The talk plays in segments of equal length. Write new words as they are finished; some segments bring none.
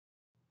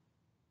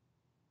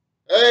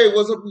Hey,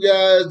 what's up, you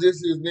guys?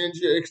 This is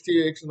Ninja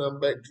XTX, and I'm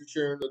back to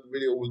share another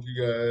video with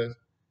you guys.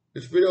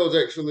 This video is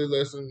actually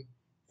lesson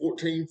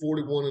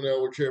 1441 in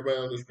our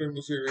Chairbound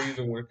Escrima series,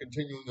 and we're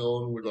continuing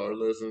on with our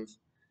lessons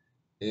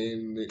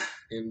in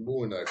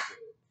Bowie Night Club.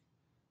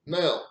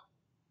 Now,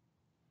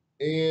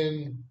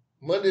 in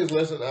Monday's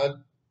lesson, I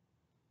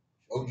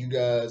showed you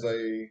guys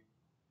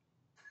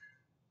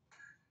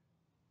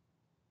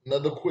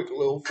another quick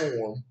little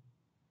form.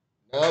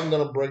 Now I'm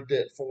gonna break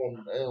that form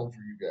down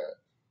for you guys,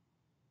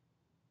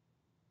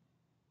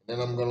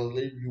 and I'm gonna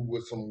leave you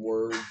with some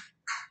words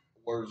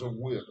of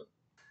wisdom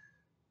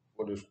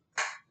for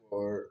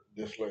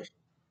this lesson.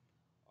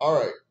 All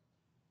right.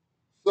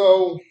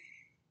 So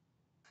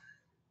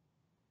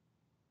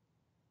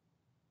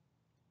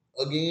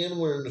again,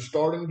 we're in the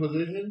starting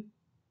position,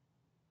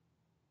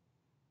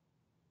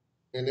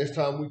 and this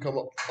time we come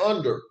up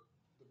under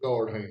the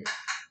guard hand.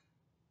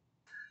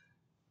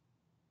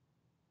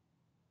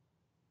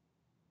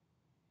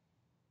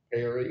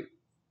 Parry,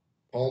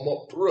 palm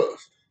up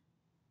thrust.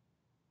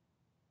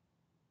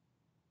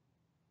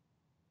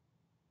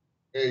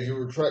 As you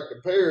retract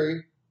the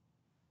parry,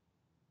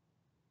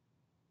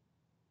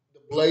 the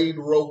blade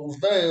rolls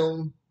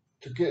down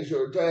to catch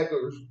your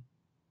attacker's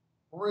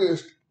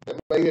wrist that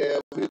may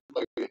have his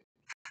blade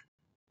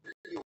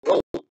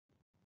roll.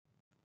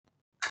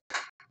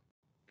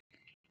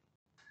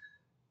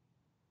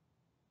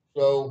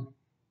 So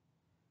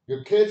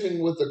you're catching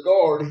with the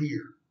guard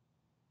here,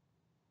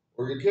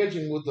 or you're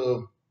catching with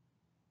the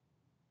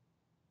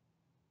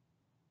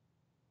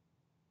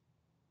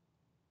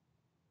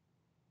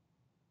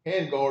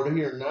hand guard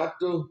here, not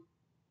the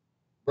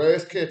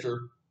brass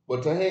catcher,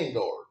 but the hand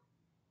guard.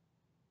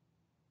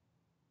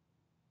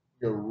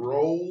 You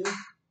roll,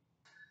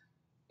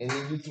 and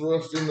then you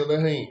thrust into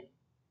the hand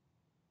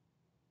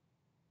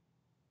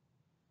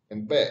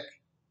and back.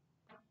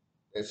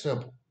 That's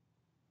simple.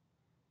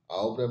 I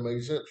hope that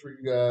made sense for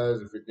you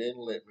guys. If it didn't,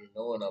 let me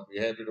know, and I'll be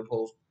happy to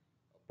post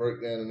a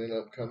breakdown in an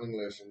upcoming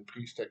lesson.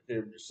 Please take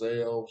care of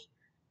yourselves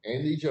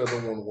and each other.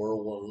 One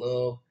world, one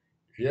love.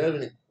 If you have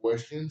any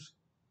questions,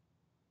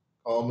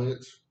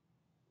 comments,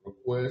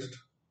 requests,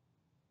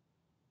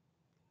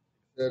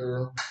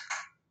 etc.,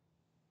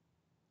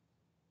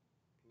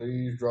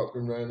 please drop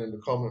them down in the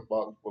comment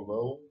box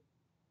below.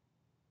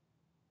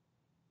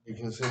 You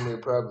can send me a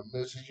private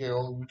message here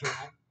on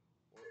YouTube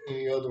or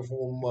any other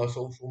form of my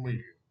social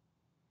media.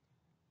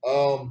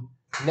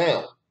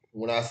 Now,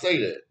 when I say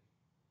that,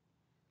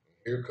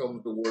 here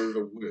comes the word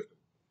of wisdom.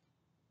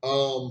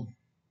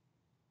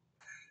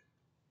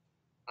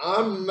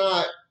 I'm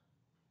not,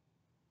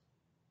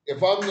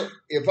 if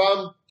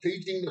I'm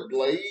teaching the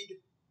blade,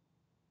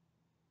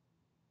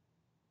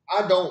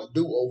 I don't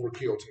do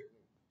overkill technique.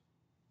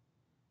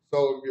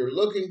 So if you're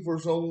looking for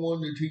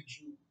someone to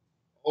teach you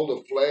all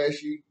the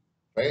flashy,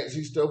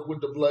 fancy stuff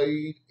with the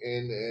blade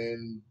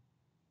and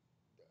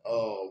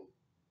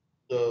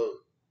the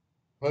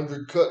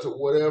 100 cuts or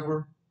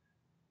whatever,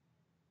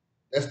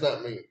 that's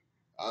not me.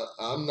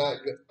 I'm not.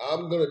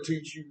 I'm gonna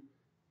teach you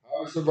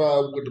how to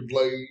survive with the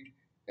blade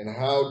and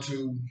how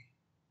to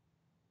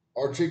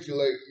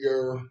articulate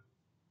your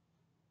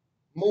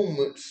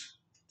movements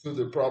to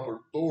the proper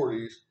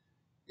authorities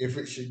if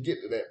it should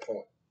get to that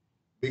point.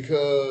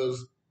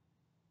 Because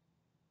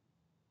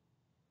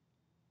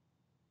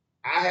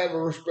I have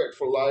a respect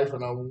for life,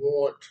 and I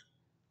want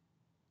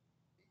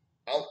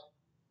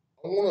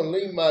to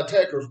leave my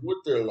attackers with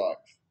their life.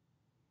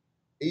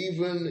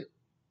 Even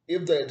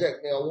if they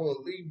attack me, I want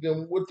to leave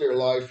them with their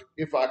life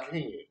if I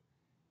can.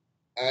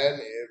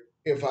 And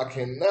if I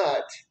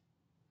cannot,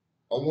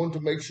 I want to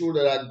make sure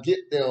that I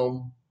get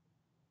them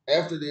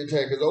after the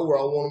attack is over.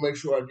 I want to make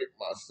sure I get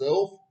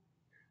myself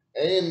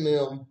and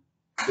them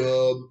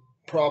the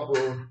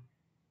proper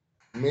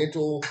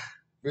mental,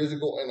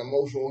 physical, and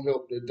emotional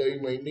help that they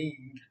may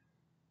need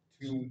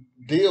to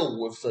deal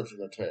with such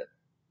an attack.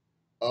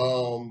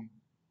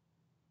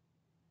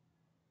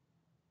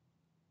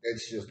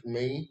 It's just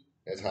me.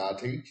 That's how I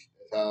teach.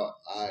 That's how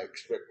I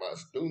expect my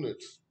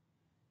students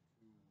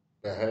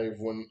to behave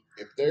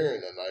if they're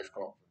in a knife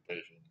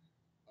confrontation.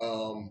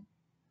 Um,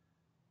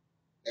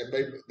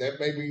 that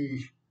may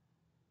be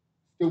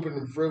stupid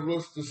and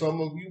frivolous to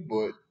some of you,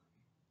 but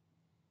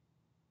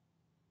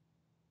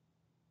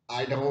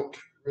I don't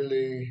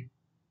really.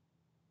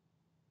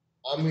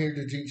 I'm here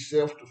to teach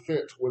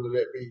self-defense, whether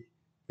that be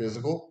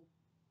physical,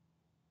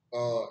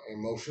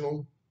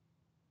 emotional,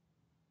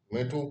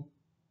 mental,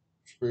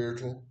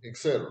 spiritual,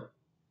 etc.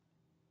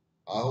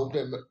 I hope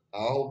that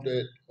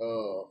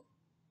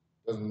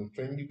doesn't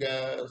offend you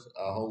guys.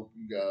 I hope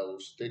you guys will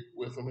stick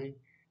with me,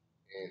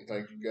 and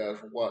thank you guys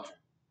for watching.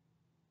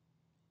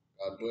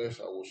 God bless.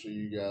 I will see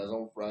you guys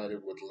on Friday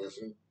with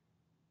lesson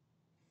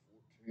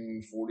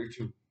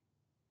 1442.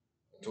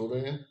 Until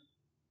then,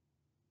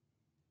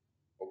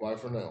 bye-bye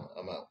for now.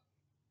 I'm out.